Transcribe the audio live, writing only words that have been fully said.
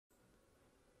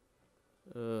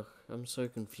Ugh, I'm so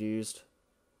confused.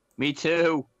 Me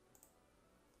too.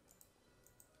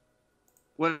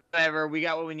 Whatever, we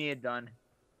got what we needed done.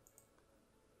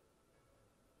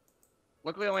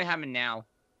 Luckily, only happened now.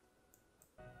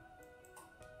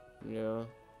 Yeah. Are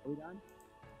we done?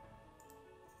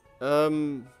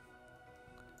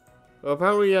 Well,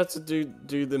 apparently you have to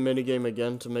do the minigame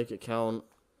again to make it count.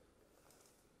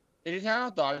 Did you turn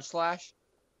off Dodge Slash?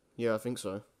 Yeah, I think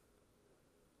so.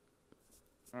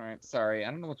 Alright, sorry.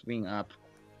 I don't know what's being up.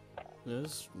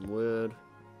 It's weird.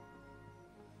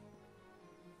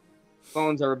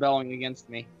 Phones are rebelling against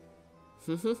me.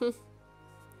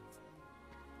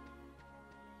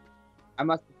 I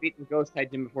must defeat the ghost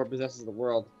Titan before it possesses the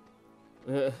world.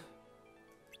 So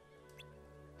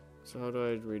how do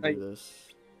I redo this?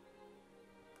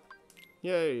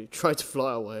 Yay! Try to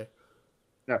fly away.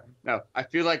 No. I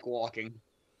feel like walking.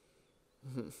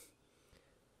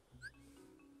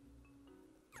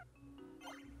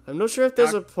 I'm not sure if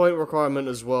there's a point requirement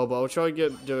as well, but I'll try to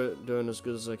get doing as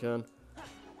good as I can.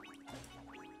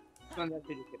 The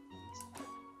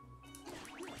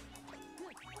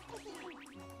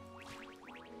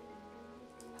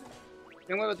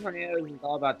thing with tornadoes is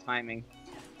all about timing.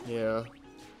 Yeah.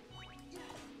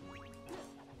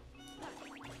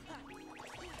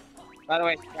 By the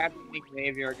way, Scrappy and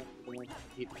Xavier are going to be the ones to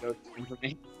keep the ghost from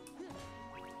me.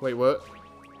 Wait, what?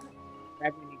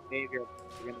 Scrappy and Xavier are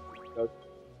going to keep the ghost.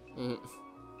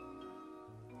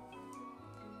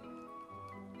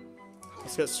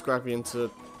 Let's get Scrappy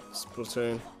into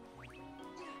Splatoon.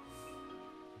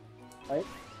 Right?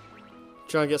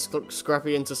 Try and get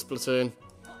Scrappy into Splatoon.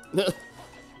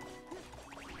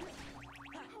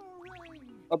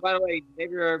 Oh, by the way,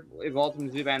 Xavier evolved from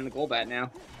Zubat and the Golbat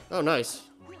now. Oh, nice.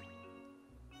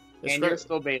 And you're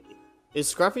still Bailey. Is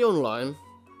Scrappy online?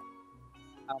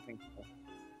 I don't think so.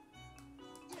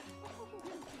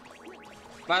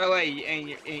 By the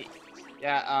way,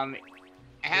 I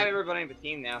have everybody in the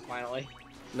team now, finally.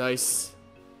 Nice.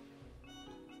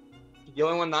 The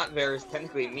only one not there is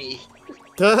technically me.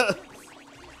 Who are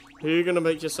you gonna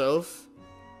make yourself?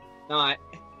 Not.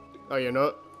 Oh, you're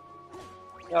not?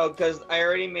 No, because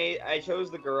I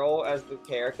chose the girl as the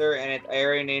character, and I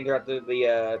already named her after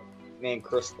the name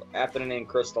Crystal. After the name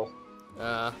Crystal.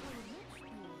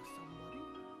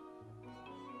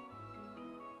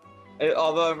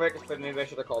 Although in retrospect, maybe I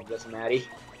should have called this Maddie.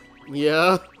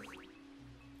 Yeah.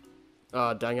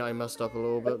 Ah, dang it! I messed up a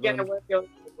little bit. Yeah, I want to go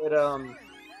with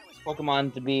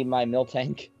Pokemon to be my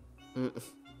Miltank.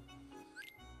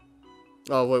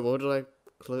 Oh wait, what did I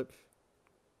click?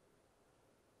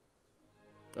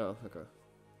 Oh, okay.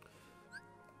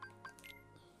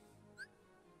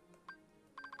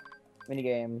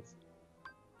 Minigames.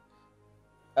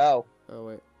 Oh. Oh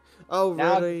wait. Oh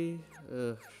now really?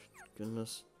 Ugh,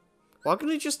 goodness. Why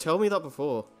couldn't you just tell me that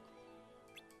before?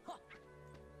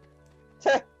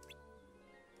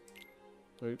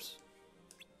 Oops.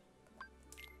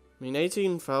 I mean,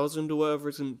 18,000 or whatever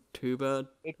isn't too bad.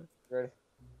 800.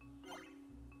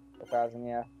 1,000,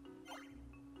 yeah.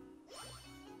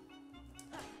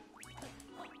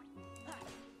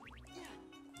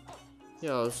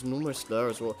 Yeah, I was almost there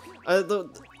as well.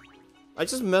 I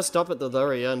just messed up at the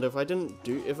very end. If I didn't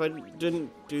do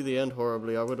the end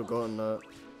horribly, I would have gotten that.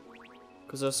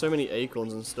 Because there's so many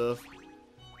acorns and stuff.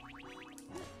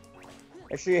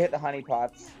 Make sure you hit the honey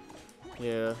pots.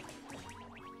 Yeah.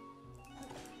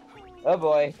 Oh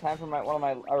boy, time for one of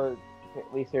my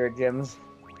least favorite gyms.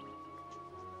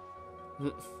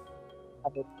 I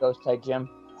think Ghost type gym.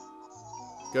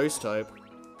 Ghost type?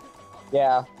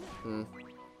 Yeah. Hmm.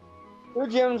 Two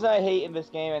gyms I hate in this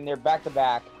game, and they're back to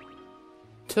back.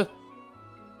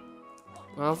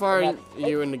 How far are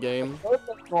you in the game?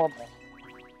 Normal.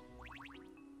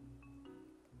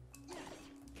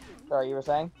 Sorry, you were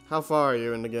saying? How far are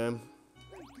you in the game?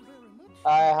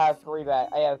 I have three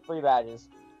badges.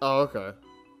 Oh, okay.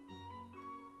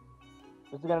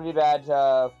 This is gonna be badge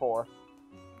 4.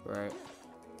 Right.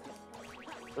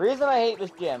 The reason I hate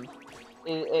this gym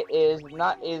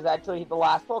is actually the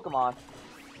last Pokemon.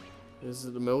 Is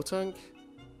it the Miltank?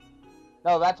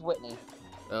 No, that's Whitney.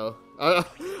 Oh,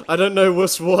 I don't know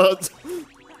what's what.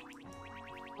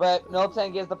 But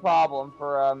Miltank is the problem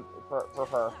for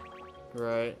her.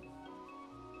 Right.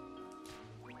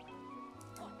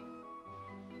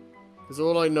 Because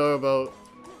all I know about,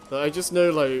 I just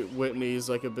know like Whitney's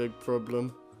like a big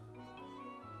problem.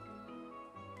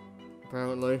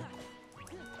 Apparently.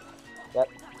 Yep.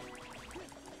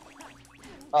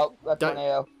 Oh, that's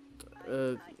tornado.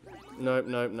 Nope.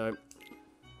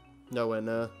 Nowhere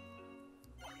near.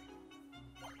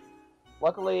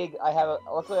 Luckily I have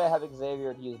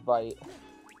Xavier to use Bite.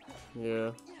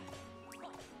 Yeah.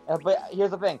 But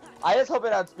here's the thing. I just hope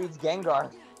it outspeeds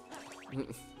Gengar.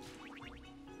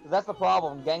 That's the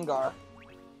problem, Gengar.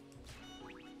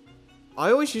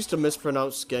 I always used to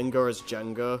mispronounce Gengar as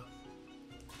Jenga.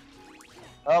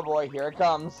 Oh boy, here it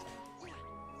comes.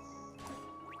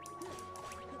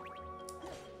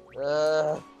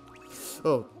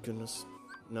 Oh, goodness.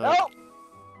 No. No!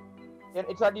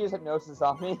 It tried to use hypnosis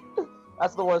on me.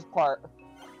 That's the worst part.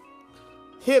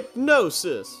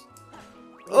 Hypnosis!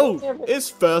 Oh, it's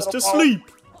fast asleep!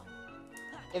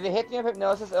 If it hits me with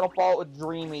hypnosis, it'll follow it with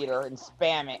Dream Eater and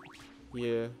spam it.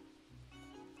 Yeah.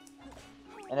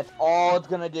 And that's all it's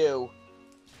gonna do.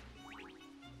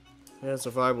 Yeah, it's a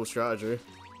viable strategy.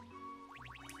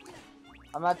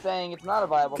 I'm not saying it's not a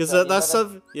viable Because strategy. that's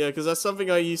something. Yeah, because that's something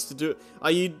I used to do. I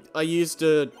used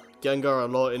Gengar a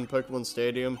lot in Pokemon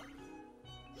Stadium.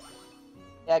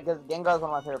 Yeah, because Gengar is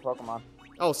one of my favorite Pokemon.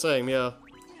 Oh, same. Yeah.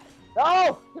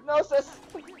 No! Hypnosis!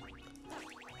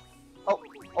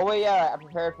 Oh wait, yeah, I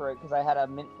prepared for it because I had a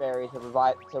mint berry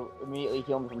to immediately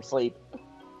heal me from sleep.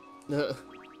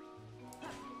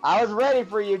 I was ready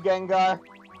for you, Gengar.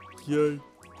 Yay.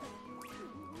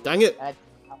 Dang it!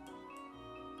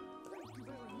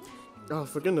 Oh,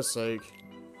 for goodness sake.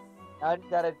 Now I just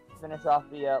gotta finish off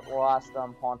the last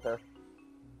Haunter.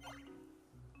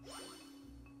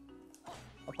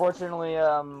 Unfortunately,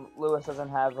 Lewis doesn't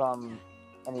have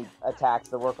any attacks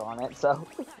to work on it, so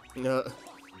No.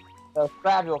 so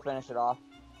Scrappy will finish it off.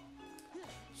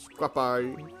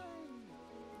 Scrappy.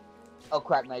 Oh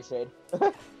crap, Nightshade.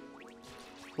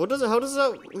 What does it? How does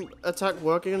that attack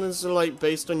work again? Is it like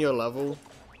based on your level?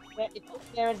 It takes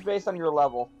damage based on your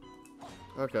level.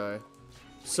 Okay.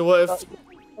 So what if? So,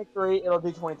 23, it'll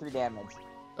do 23 damage.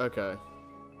 Okay.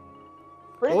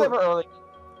 Pretty good for early.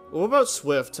 What about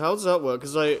Swift? How does that work?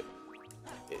 Cause like.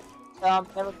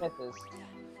 Never misses.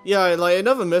 Yeah, like it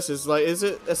never misses. Like, is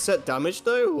it a set damage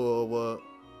though, or what?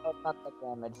 Oh, it's not that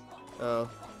damage. Oh.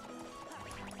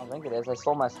 I think it is. I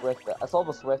sold my Swift. I sold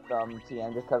the Swift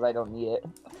TM just because I don't need it.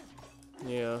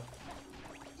 Yeah.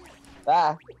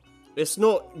 Ah. It's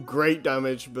not great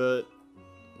damage, but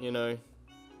you know.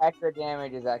 Accurate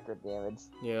damage is accurate damage.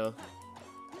 Yeah.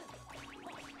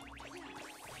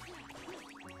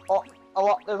 Oh,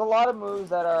 there's a lot of moves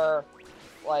that are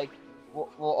like will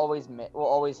always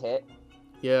hit.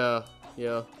 Yeah.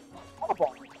 Yeah.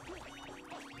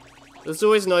 It's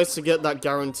always nice to get that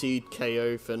guaranteed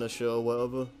KO finisher or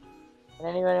whatever. And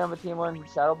anybody on the team learn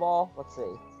Shadow Ball? Let's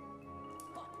see.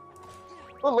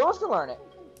 Oh, Lewis can learn it.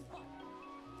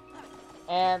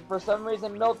 And for some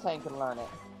reason, Miltank can learn it.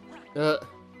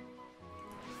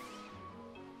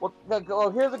 Well,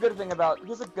 here's a good thing about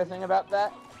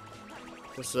that.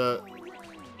 What's that?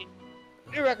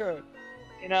 New record.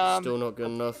 Still not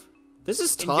good enough. This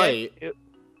is tight.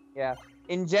 Yeah.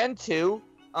 In Gen 2,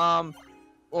 well,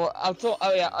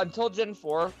 until Gen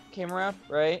 4 came around,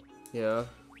 right? Yeah.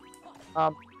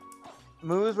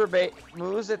 Moves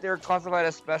that they were classified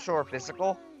as special or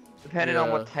physical, depending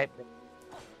on what type.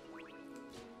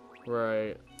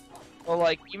 Right. So,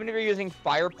 like, even if you're using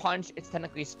Fire Punch, it's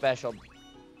technically special.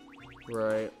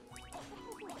 Right.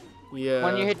 Yeah.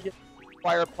 When you hit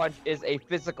Fire Punch is a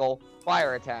physical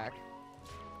fire attack.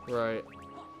 Right.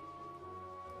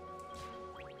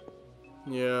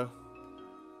 Yeah.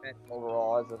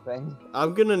 Overall, as a thing.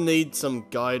 I'm gonna need some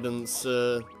guidance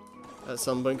at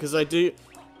some point because I do.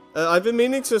 I've been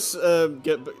meaning to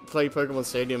play Pokemon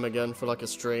Stadium again for like a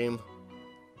stream.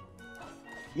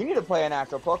 You need to play an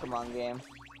actual Pokemon game.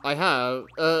 I have.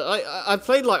 I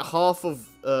played like half of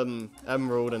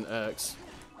Emerald and X.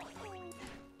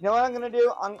 You know what I'm gonna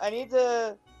do? I need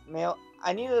to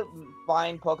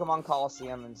find Pokemon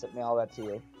Coliseum and mail that to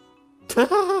you.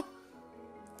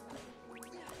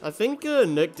 I think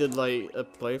Nick did like a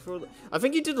playthrough. I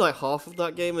think he did like half of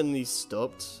that game and he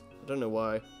stopped. I don't know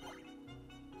why.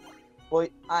 Well,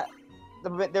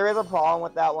 there is a problem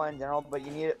with that one in general, but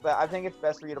But I think it's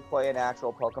best for you to play an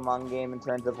actual Pokemon game in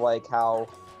terms of like how,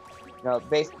 you know,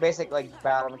 basic like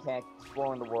battle mechanics,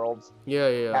 exploring the worlds. Yeah.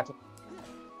 You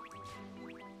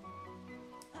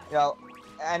know,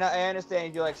 I understand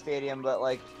you do like Stadium, but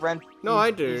like No, I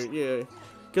do. Yeah,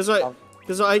 because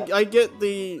I get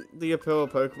the appeal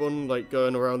of Pokemon, like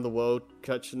going around the world,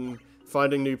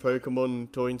 finding new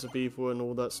Pokemon, talking to people, and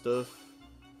all that stuff.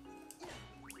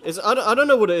 I don't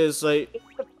know what it is, like.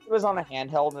 It was on a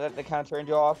handheld that kind of turned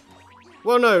you off.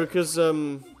 Well, no, because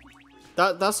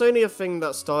that's only a thing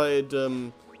that started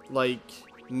like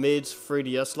mid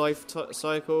 3DS life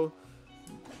cycle.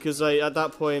 Because at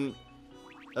that point,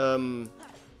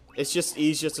 it's just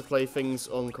easier to play things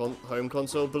on home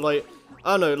console. But like,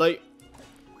 I don't know, like.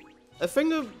 A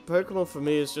thing of Pokemon for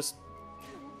me is just,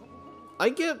 I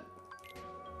get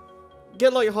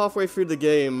like halfway through the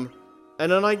game,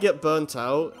 and then I get burnt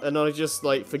out, and I just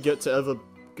like forget to ever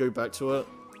go back to it.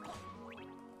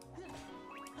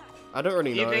 I don't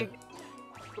really know. Do you think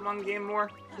Pokemon game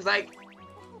more? Because like,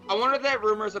 I wonder if that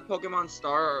rumors of Pokemon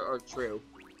Star are true.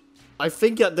 I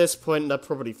think at this point they're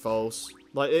probably false.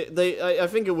 Like I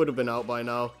think it would have been out by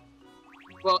now.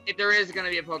 Well, if there is gonna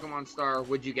be a Pokemon Star,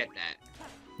 would you get that?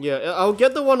 Yeah, I'll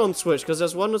get the one on Switch because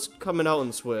there's one that's coming out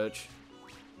on Switch.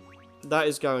 That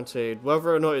is guaranteed.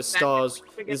 Whether or not it's Stars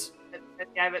is.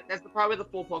 Yeah, that's probably the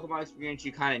full Pokemon experience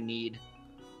you kind of need.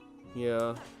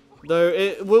 Yeah, though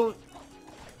it will.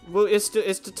 Well, it's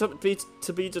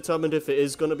to be determined if it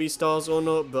is gonna be Stars or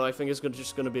not. But I think it's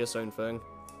just gonna be its own thing.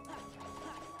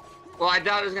 Well, I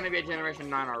doubt there's gonna be a Generation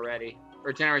 9 already,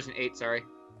 or Generation 8. Sorry.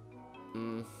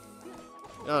 I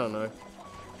don't know.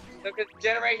 Because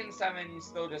Generation 7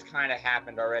 still just kind of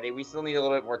happened already. We still need a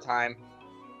little bit more time.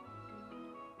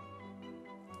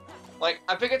 Like,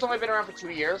 I think it's only been around for 2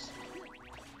 years.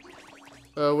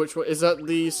 Which one? Is that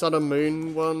the Sun and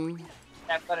Moon one?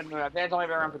 Yeah, Sun and Moon. I think it's only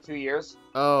been around for 2 years.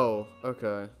 Oh,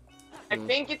 okay. I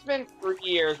think it's been 3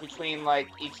 years between, like,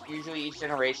 usually each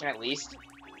generation at least.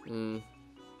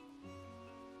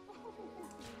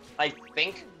 I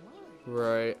think.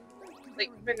 Right.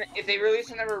 Like, if they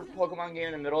release another Pokemon game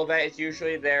in the middle of that, it's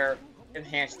usually their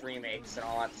enhanced remakes and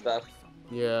all that stuff.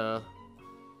 Yeah.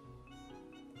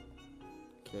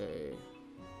 Okay.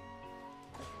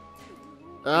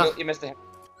 You missed a.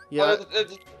 Yeah. Oh,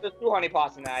 there's 2 honey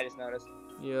pots in that. I just noticed.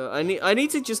 Yeah, I need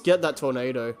to just get that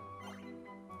tornado.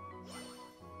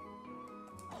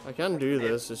 I can do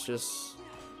this. It's just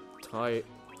tight.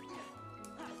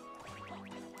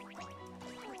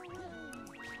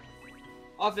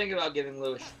 I'll think about giving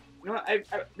Lewis. You know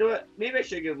what? Maybe I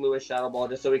should give Lewis Shadow Ball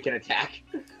just so we can attack.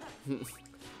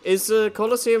 Is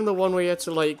Colosseum the one where you had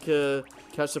to like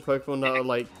catch the Pokemon that are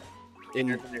like in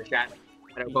their shadow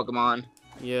Pokemon?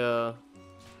 Yeah.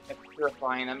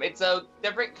 Purifying them. It's a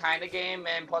different kind of game,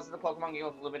 and plus it's a Pokemon game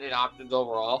with limited options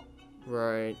overall.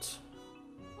 Right.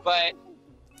 But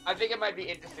I think it might be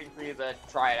interesting for you to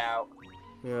try it out.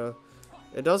 Yeah.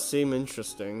 It does seem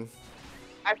interesting.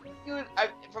 I think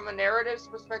from a narratives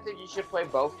perspective, you should play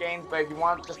both games, but if you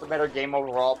want just a better game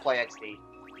overall, play XD.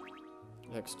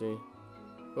 XD.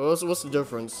 Well, what's the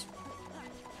difference?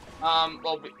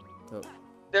 Well,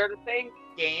 they're the same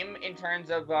game in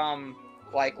terms of,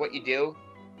 like, what you do.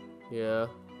 Yeah.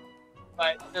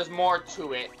 But there's more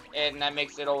to it, and that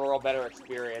makes it overall better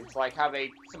experience. Like how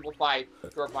they simplify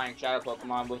purifying Shadow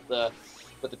Pokemon with the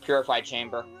Purified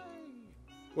Chamber.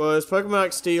 Well, is Pokemon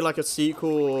XD like a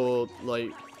sequel or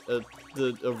like a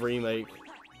remake?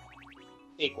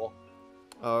 Sequel.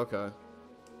 Oh, okay.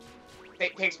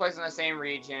 It takes place in the same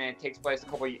region, and it takes place a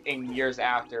couple years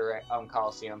after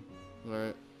Colosseum.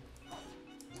 Alright.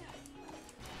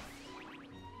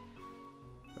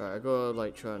 Alright, I gotta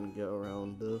like try and get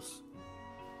around this.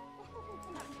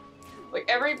 Like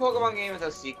every Pokemon game is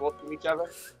a sequel to each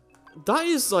other. That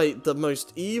is like the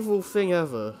most evil thing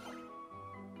ever.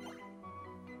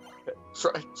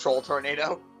 Troll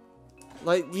Tornado.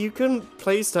 Like, you couldn't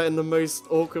place that in the most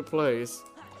awkward place.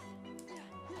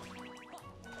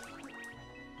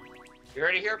 You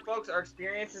heard it here, folks. Our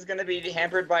experience is gonna be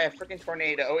hampered by a freaking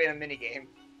tornado in a minigame.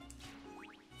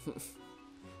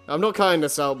 I'm not cutting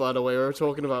this out, by the way. We're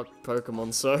talking about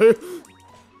Pokemon, so...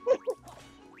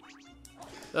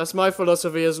 That's my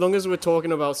philosophy. As long as we're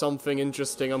talking about something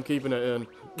interesting, I'm keeping it in.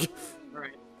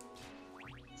 Right.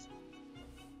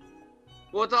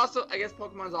 Well, it's also, I guess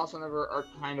Pokemon's also another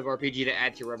kind of RPG to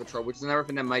add to your repertoire, which is another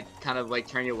thing that might kind of like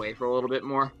turn you away for a little bit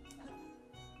more.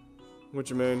 What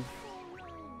you mean?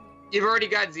 You've already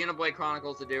got Xenoblade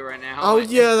Chronicles to do right now. Oh,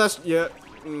 yeah, that's... Yeah.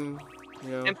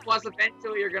 Yeah. And plus,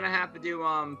 eventually, you're gonna have to do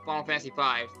Final Fantasy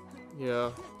V. Yeah.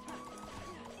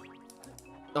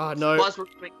 Ah, no. Plus,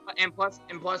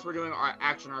 we're doing our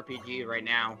action RPG right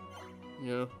now.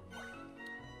 Yeah.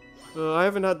 I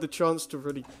haven't had the chance to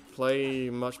really play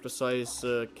much besides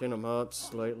Kingdom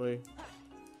Hearts lately.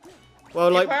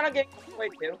 Well, like... You plan on getting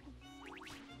Xenoblade 2?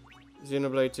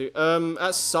 Xenoblade 2.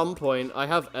 At some point, I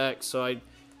have X, so I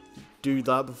do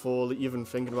that before even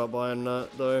thinking about buying that,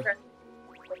 though. Okay.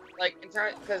 Like, in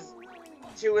terms, because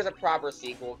 2 is a proper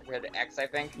sequel compared to X, I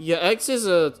think. Yeah, X is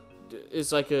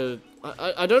like a...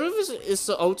 I don't know if it's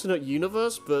the alternate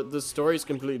universe, but the story is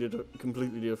completely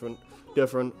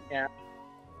different. Yeah.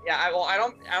 Yeah, I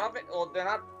don't think, well, they're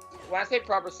not, when I say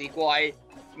proper sequel, I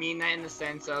mean that in the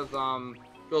sense of,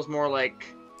 feels more like...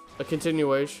 A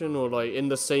continuation, or like in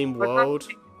the same world?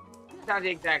 It's not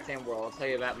the exact same world. I'll tell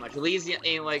you that much. Elysium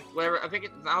ain't like whatever. I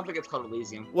don't think it's called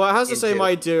Elysium. Well, it has the same 2.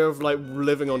 idea of like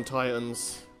living on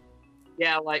Titans.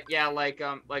 Yeah, like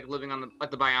living on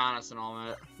the Bionis and all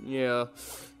that. Yeah.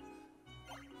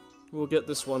 We'll get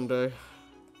this one day.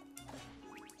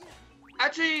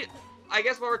 Actually, I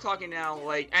guess while we're talking now,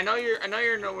 like I know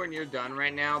you're nowhere near done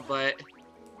right now, but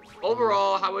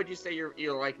overall, how would you say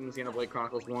you're liking Xenoblade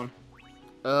Chronicles 1?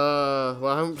 Well,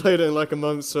 I haven't played it in like a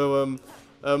month, so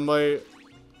I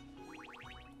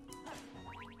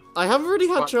haven't really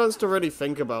had a chance to really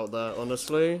think about that,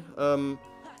 honestly.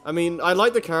 I mean, I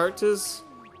like the characters.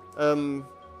 The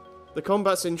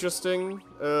combat's interesting.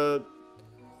 I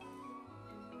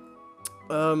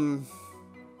don't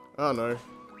know.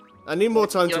 I need more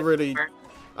time to really.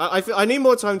 I need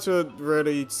more time to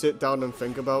really sit down and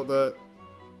think about that.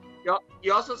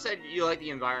 You also said you like the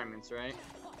environments, right?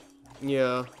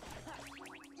 Yeah.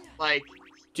 Like.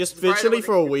 Just visually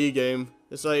for a Wii game,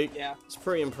 it's like it's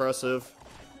pretty impressive.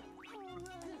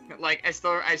 Like I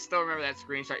still remember that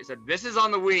screenshot. You said this is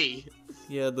on the Wii.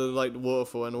 Yeah, the like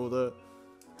waterfall and all that.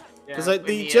 Yeah, Because like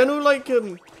the general like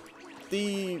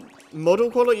the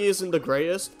model quality isn't the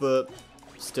greatest, but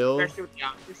still. Especially with the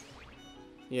eyes.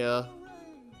 Yeah.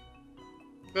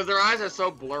 Because their eyes are so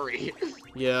blurry.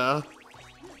 Yeah.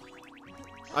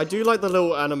 I do like the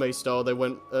little anime style they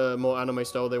went, more anime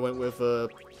style they went with 2,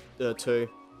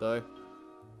 though.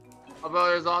 Although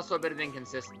there's also a bit of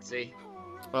inconsistency.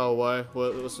 Oh, why?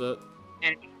 What was it?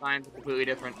 Enemy designs are completely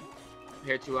different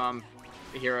compared to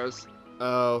the heroes.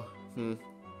 Oh, There's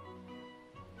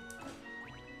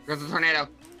a tornado.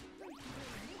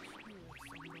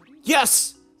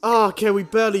 Yes! Oh, okay, we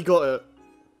barely got it.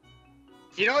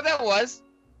 You know what that was?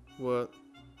 What?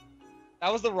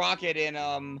 That was the rocket in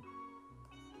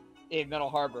Metal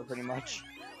Harbor, pretty much.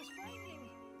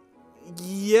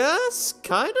 Yes,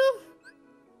 kinda?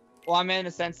 Well, I mean, in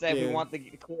the sense that if we want to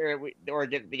clear it, or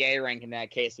get the A rank in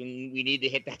that case, we need to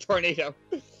hit that tornado.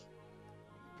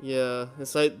 Yeah,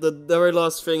 it's like the very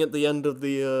last thing at the end of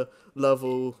the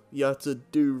level you have to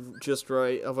do just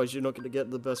right, otherwise you're not going to get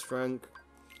the best rank.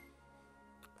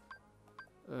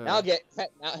 Now get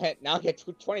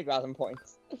 20,000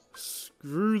 points.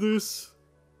 Screw this.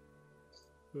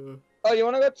 Oh, you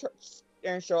want to go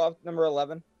and show off number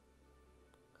 11?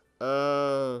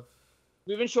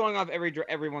 We've been showing off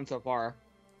every one so far.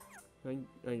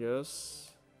 I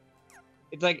guess.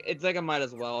 It's like I might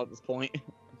as well at this point.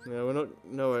 Yeah, we're not.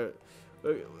 No,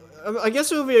 I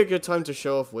guess it would be a good time to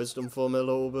show off Wisdom Form a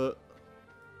little bit.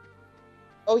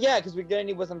 Oh yeah, because we're gonna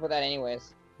need Wisdom for that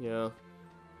anyways. Yeah.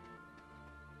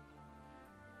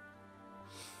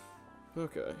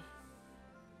 Okay.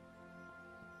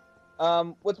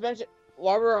 What's mentioned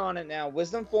while we're on it now,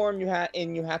 Wisdom Form you have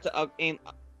to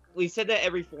we said that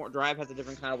every drive has a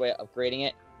different kind of way of upgrading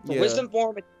it. So Wisdom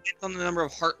Form it depends on the number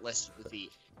of Heartless you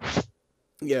defeat.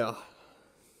 Yeah.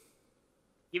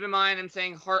 Keep in mind, I'm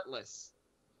saying Heartless.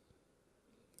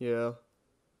 Yeah.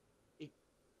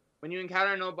 When you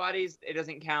encounter nobodies, it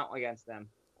doesn't count against them.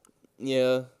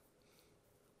 Yeah.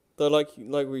 Though,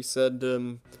 like we said,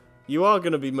 you are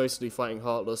gonna be mostly fighting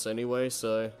Heartless anyway,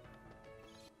 so.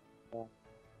 Yeah.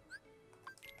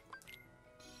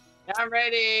 I'm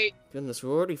ready. Goodness,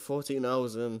 we're already 14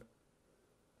 hours in.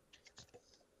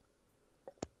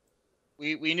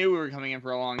 We knew we were coming in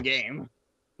for a long game.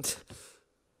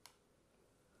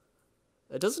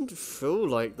 It doesn't feel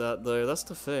like that though. That's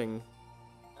the thing.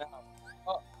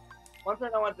 Well, one thing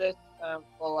I want this,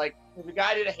 we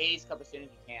gotta do the Haze Cup as soon as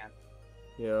you can.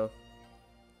 Yeah.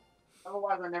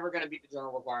 Otherwise, we're never gonna beat the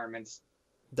general requirements.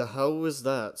 The hell was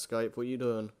that, Skype? What are you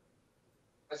doing?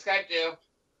 What Skype do?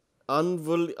 I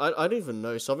don't even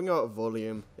know. Something about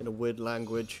volume in a weird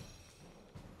language.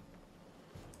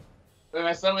 Am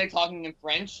I suddenly talking in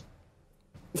French?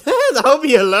 That would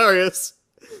be hilarious.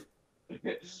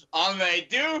 Omelette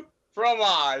du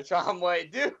fromage.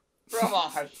 Omelette du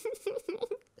fromage.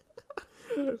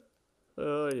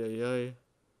 Oh, yeah.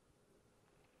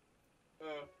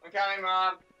 I'm counting,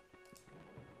 Mom.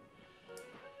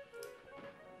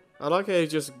 I like how you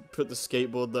just put the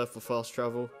skateboard there for fast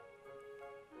travel.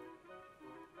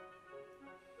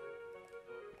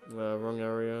 Wrong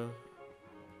area.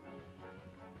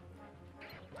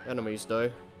 Enemies, though.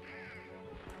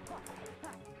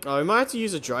 Oh, we might have to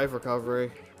use a drive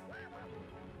recovery.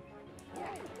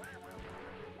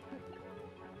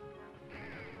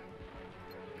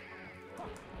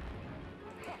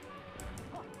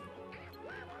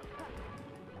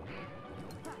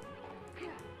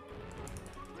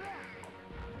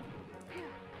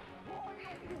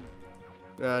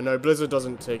 No, Blizzard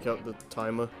doesn't take up the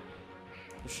timer.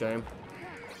 A shame.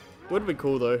 Would be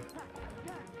cool, though.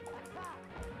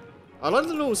 I like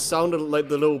the little sound of like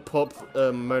the little pop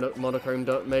monochrome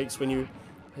that makes when you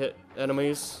hit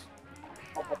enemies.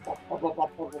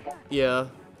 Yeah.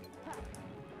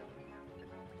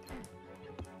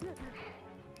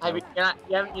 You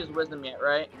haven't used wisdom yet,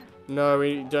 right? No,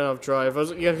 we don't have drive.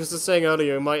 Yeah, because I was saying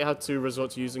earlier, we might have to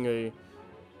resort to using a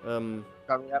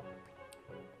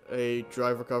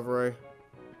drive recovery.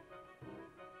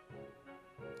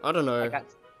 I don't know.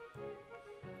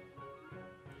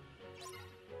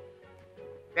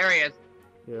 There he is.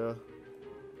 Yeah.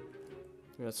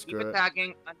 Yeah, screw Keep it.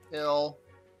 attacking until.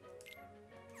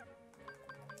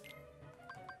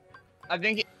 I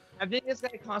think this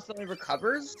guy constantly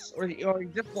recovers, or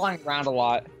he's just flying around a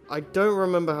lot. I don't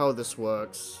remember how this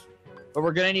works. But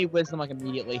we're gonna need wisdom like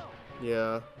immediately.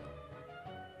 Yeah.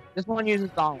 This one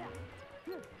uses Dawn.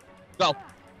 Go.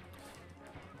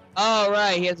 Oh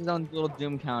right, he has his own little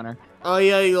doom counter. Oh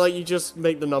yeah, like you just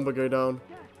make the number go down.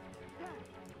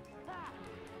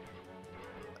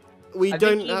 We I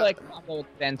don't think he like combo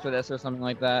extends for this or something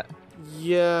like that.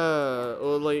 Yeah,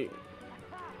 or like.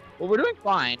 Well, we're doing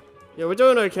fine. Yeah, we're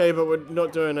doing okay, but we're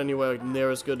not doing anywhere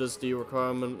near as good as the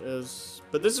requirement is.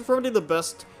 But this is probably the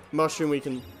best mushroom we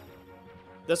can.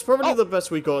 That's probably the best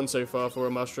we've gotten so far for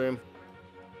a mushroom.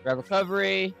 Grab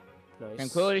recovery. Nice.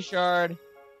 Tranquility shard.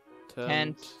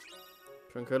 Tent.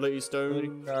 Tranquility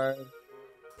stone.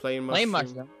 Plain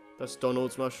mushroom. That's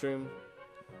Donald's mushroom.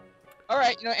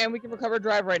 Alright, and we can recover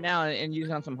drive right now and use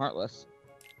it on some Heartless.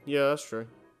 Yeah, that's true.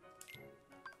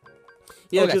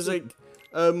 Yeah, because like,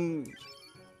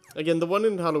 again, the one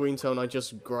in Halloween Town I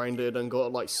just grinded and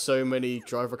got like so many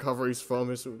drive recoveries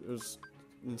from. It was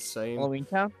insane. Halloween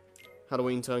Town?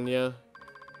 Halloween Town, yeah.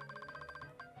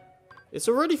 It's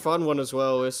a really fun one as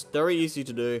well. It's very easy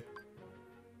to do.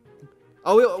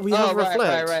 Oh, we have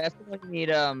Reflect. Right. That's what you need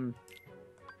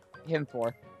him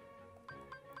for.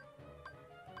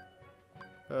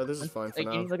 This is fine for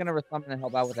now. You're looking for something to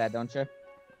help out with that, don't you?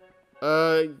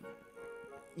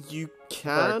 You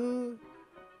can.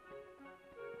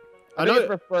 I know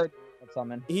preferred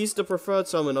summon. He's the preferred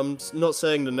summon. I'm not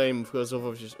saying the name because of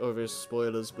obvious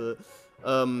spoilers, but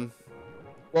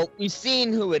well, we've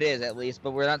seen who it is at least,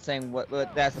 but we're not saying what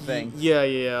that's the thing.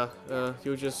 Yeah.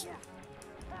 You'll just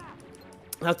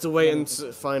have to wait and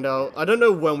find out. I don't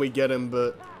know when we get him,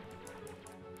 but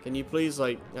can you please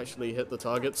like actually hit the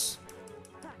targets?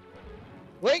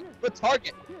 Wait, the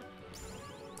target.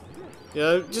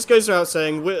 Yeah, it just goes without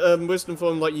saying, Wisdom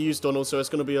Form like you used Donald, so it's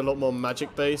going to be a lot more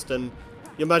magic based, and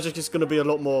your magic is going to be a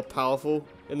lot more powerful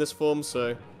in this form,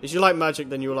 so if you like magic,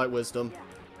 then you'll like Wisdom.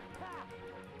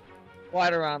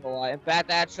 Quite around the line. In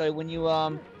fact, actually, when you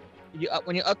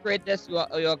upgrade this, you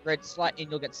upgrade slide,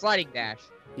 and you'll get sliding dash.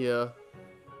 Yeah.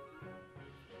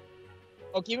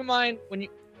 Oh, keep in mind, when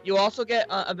you also get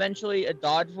eventually a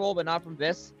dodge roll, but not from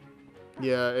this.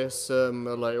 Yeah, it's a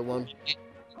later one.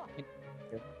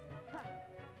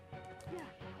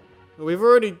 We've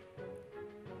already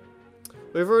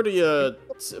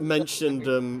mentioned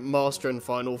Master and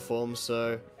Final Form,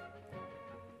 so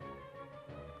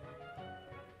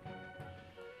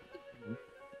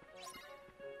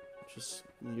just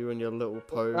you and your little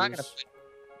pose. I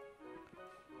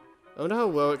wonder how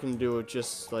well it can do with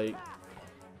just like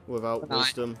without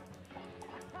Wisdom.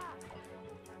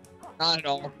 Not at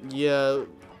all. Yeah.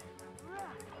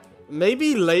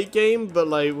 Maybe late game, but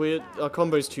like our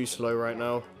combo's too slow right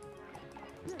now.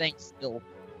 Staying still,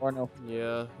 or no?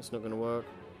 Yeah, it's not gonna work.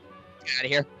 Get out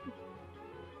of here.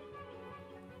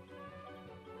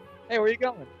 Hey, where are you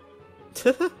going?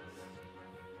 You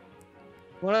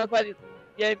wanna play?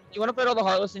 Yeah, you wanna play all the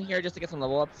Heartless in here just to get some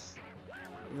level ups?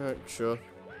 Alright, sure.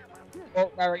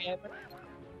 Oh, right.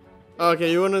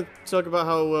 Okay, you wanna talk about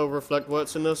how Reflect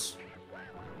works in this?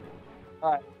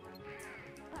 Alright.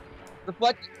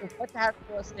 Reflect has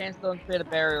to stand still and create a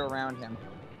barrier around him.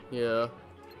 Yeah.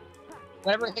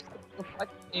 Whenever it hits the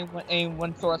Reflect and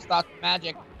when Sora stops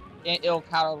magic, it'll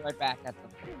counter right back at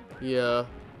them. Yeah.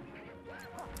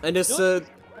 And it's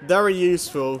very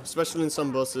useful, especially in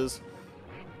some bosses.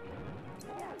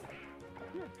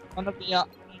 One of the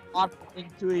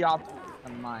two of the options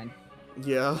on mine.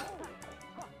 Yeah.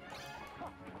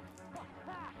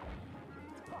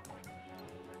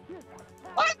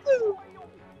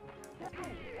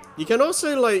 You can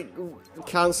also, like,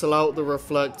 cancel out the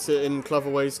Reflect in clever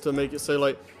ways to make it so,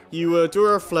 like, you do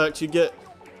a Reflect, you get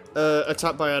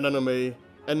attacked by an enemy,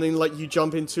 and then, like, you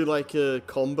jump into, like, a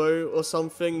combo or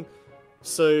something.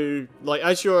 So, like,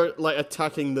 as you're, like,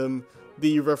 attacking them,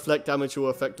 the Reflect damage will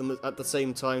affect them at the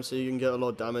same time, so you can get a lot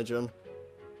of damage on.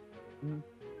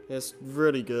 It's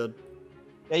really good.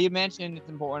 Yeah, you mentioned it's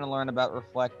important to learn about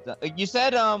reflect. You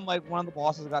said like one of the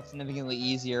bosses got significantly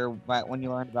easier when you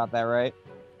learned about that, right?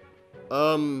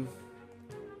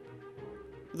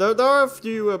 There are a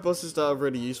few bosses that are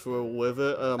really useful with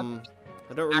it. I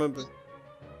don't remember.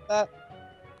 That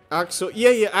Axel,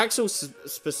 yeah, Axel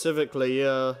specifically,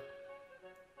 yeah.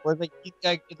 was like he's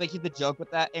the joke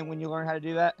with that, and when you learn how to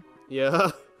do that,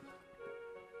 Yeah.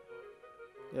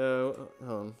 Yeah,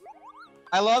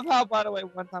 I love how, by the way,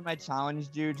 one time I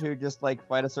challenged you to just like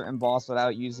fight a certain boss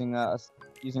without using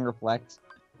using reflect.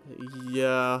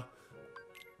 yeah.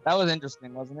 That was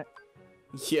interesting, wasn't it?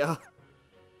 Yeah.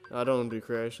 I don't want to do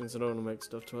creations, I don't want to make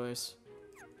stuff twice.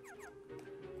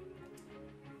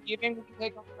 Do you think we can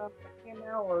take on Zexian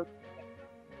now, or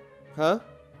Huh?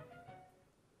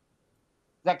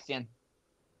 Zexian?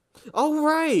 Oh,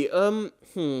 right,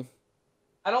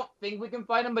 I don't think we can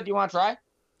fight him, but do you want to try?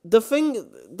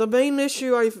 The main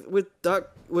issue with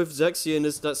Zexion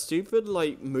is that stupid,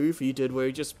 like, move he did where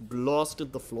he just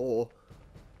blasted the floor.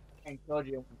 And killed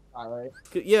you. Alright.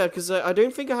 Yeah, because I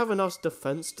don't think I have enough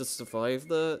defense to survive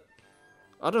that.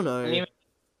 I don't know. And even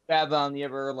have the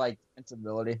other like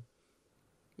invincibility.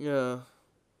 Yeah.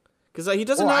 Because he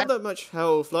doesn't have that much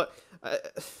health. Like, I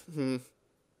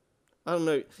don't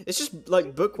know. It's just,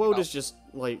 like, Book World is just,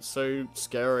 like, so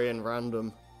scary and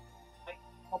random.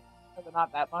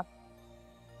 Not that much.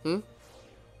 Hmm?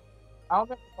 I don't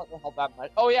think the will help that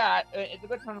much. Oh yeah, it's a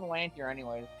good time to land here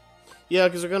anyways. Yeah,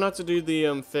 because we're gonna have to do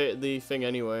the thing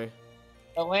anyway.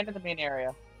 So land in the main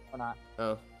area, or not?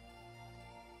 Oh.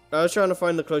 I was trying to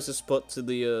find the closest spot to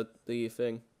the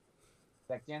thing.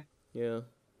 Section? Yeah.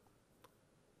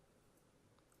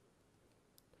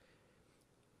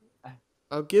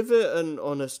 I'll give it an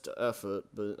honest effort,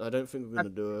 but I don't think we're gonna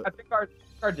do it. I think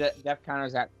our death counter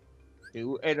is at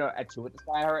 2 at the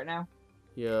sky right now.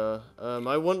 Yeah.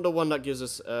 I want the one that gives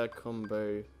us air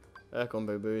combo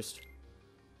boost.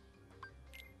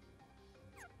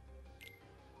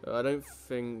 I don't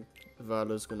think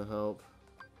Valor's gonna help.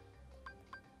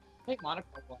 I think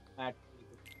Monaco actually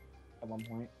at one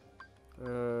point.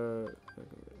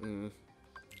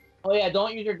 Oh yeah,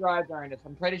 don't use your drive during this.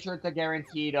 I'm pretty sure it's a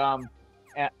guaranteed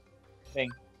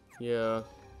thing. Yeah.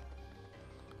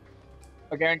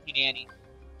 A guaranteed Annie.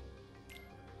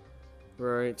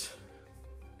 Right.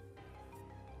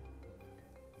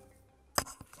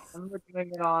 I'm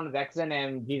doing it on Vexen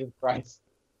and Jesus Christ.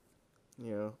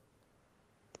 Yeah.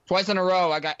 Twice in a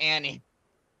row, I got Annie.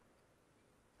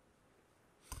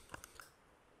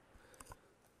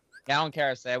 Yeah, I don't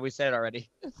care. We said it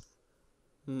already.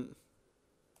 Still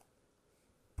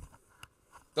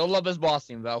love his boss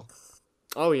team though.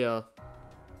 Oh yeah.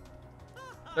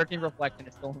 13 Reflection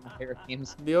is still one of my favorite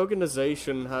teams. The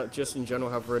organization just in general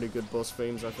have really good boss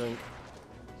themes, I think.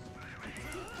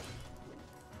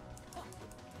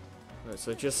 Right,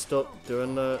 so just stop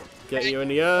doing that. Get you in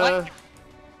the air.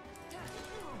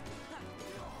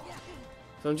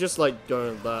 So I'm just like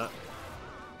going with that.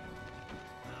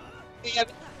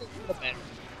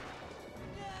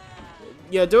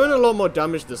 Yeah, doing a lot more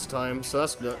damage this time, so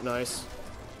that's nice.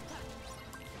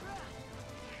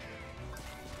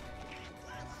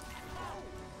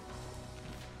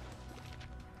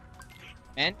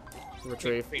 And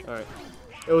retrieve. Alright.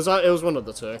 It was one of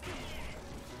the two.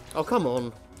 Oh, come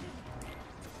on.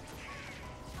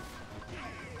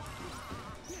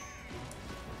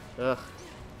 Ugh.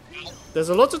 There's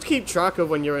a lot to keep track of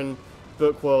when you're in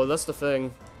Book World, that's the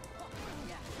thing.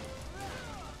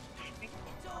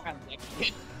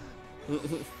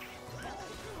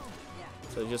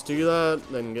 So just do that,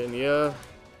 then get in the air.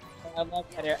 I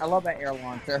love that air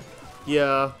launcher.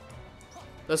 Yeah.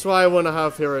 That's why I want to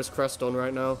have Hero's Crest on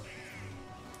right now.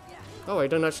 Oh, I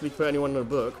don't actually put anyone in the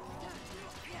book.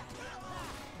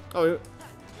 Oh,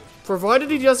 provided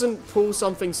he doesn't pull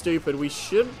something stupid, we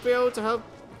should be able to have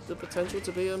the potential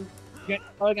to beat him. You're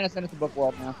probably gonna send us to Book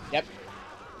World now. Yep.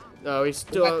 No, he's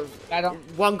still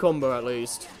one combo at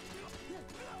least.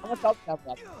 I'm gonna help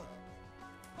that.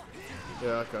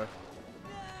 Yeah, okay.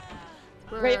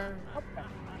 Wait.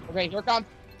 Okay, here it comes.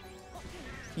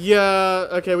 Yeah,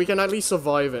 okay, we can at least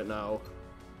survive it now.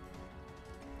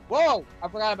 Whoa! I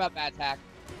forgot about that attack.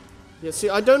 Yeah, see,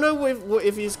 I don't know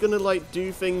if he's gonna, like,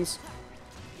 do things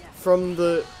from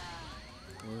the...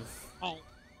 Oh.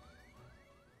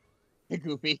 You're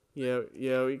goofy.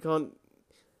 Yeah, we can't...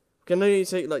 Can only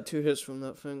take, like, 2 hits from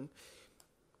that thing.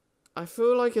 I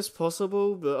feel like it's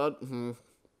possible, but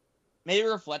Maybe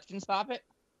Reflection stop it?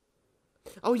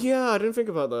 Oh, yeah, I didn't think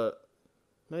about that.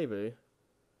 Maybe.